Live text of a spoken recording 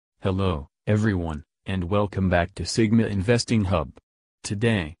Hello, everyone, and welcome back to Sigma Investing Hub.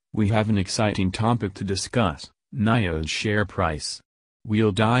 Today, we have an exciting topic to discuss, NIO's share price.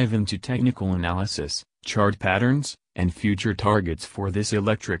 We'll dive into technical analysis, chart patterns, and future targets for this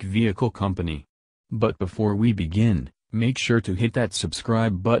electric vehicle company. But before we begin, make sure to hit that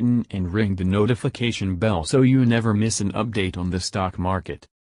subscribe button and ring the notification bell so you never miss an update on the stock market.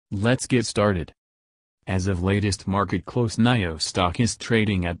 Let's get started. As of latest market close, NIO stock is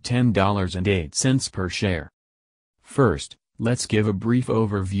trading at $10.08 per share. First, let's give a brief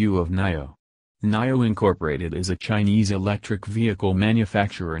overview of NIO. NIO Incorporated is a Chinese electric vehicle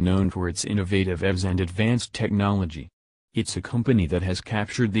manufacturer known for its innovative EVs and advanced technology. It's a company that has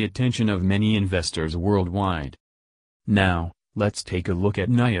captured the attention of many investors worldwide. Now, let's take a look at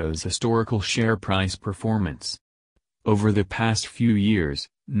NIO's historical share price performance. Over the past few years,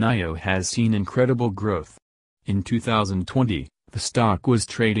 NIO has seen incredible growth. In 2020, the stock was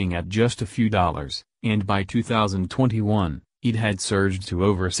trading at just a few dollars, and by 2021, it had surged to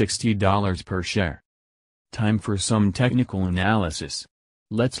over $60 per share. Time for some technical analysis.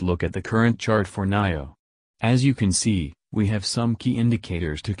 Let's look at the current chart for NIO. As you can see, we have some key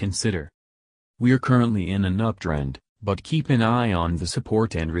indicators to consider. We're currently in an uptrend, but keep an eye on the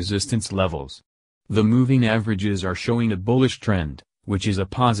support and resistance levels. The moving averages are showing a bullish trend, which is a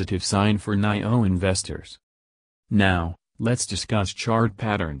positive sign for NIO investors. Now, let's discuss chart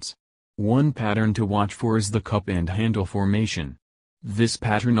patterns. One pattern to watch for is the cup and handle formation. This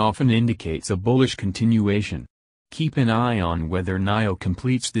pattern often indicates a bullish continuation. Keep an eye on whether NIO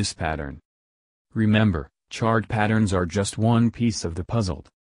completes this pattern. Remember, chart patterns are just one piece of the puzzle.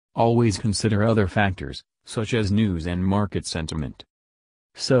 Always consider other factors, such as news and market sentiment.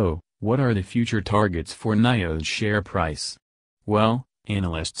 So, what are the future targets for NIO's share price? Well,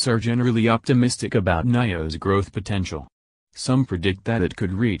 analysts are generally optimistic about NIO's growth potential. Some predict that it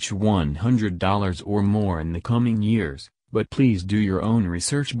could reach $100 or more in the coming years, but please do your own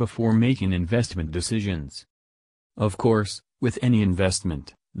research before making investment decisions. Of course, with any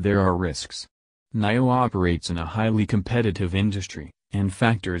investment, there are risks. NIO operates in a highly competitive industry, and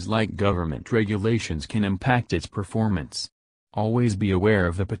factors like government regulations can impact its performance. Always be aware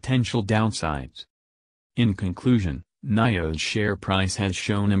of the potential downsides. In conclusion, NIO's share price has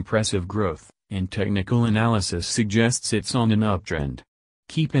shown impressive growth, and technical analysis suggests it's on an uptrend.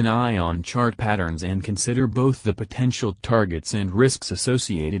 Keep an eye on chart patterns and consider both the potential targets and risks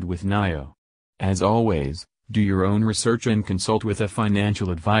associated with NIO. As always, do your own research and consult with a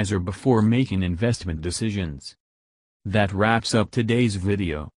financial advisor before making investment decisions. That wraps up today's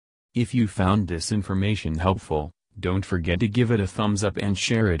video. If you found this information helpful, don't forget to give it a thumbs up and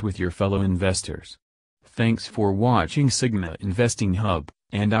share it with your fellow investors. Thanks for watching Sigma Investing Hub,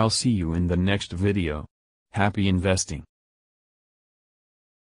 and I'll see you in the next video. Happy investing!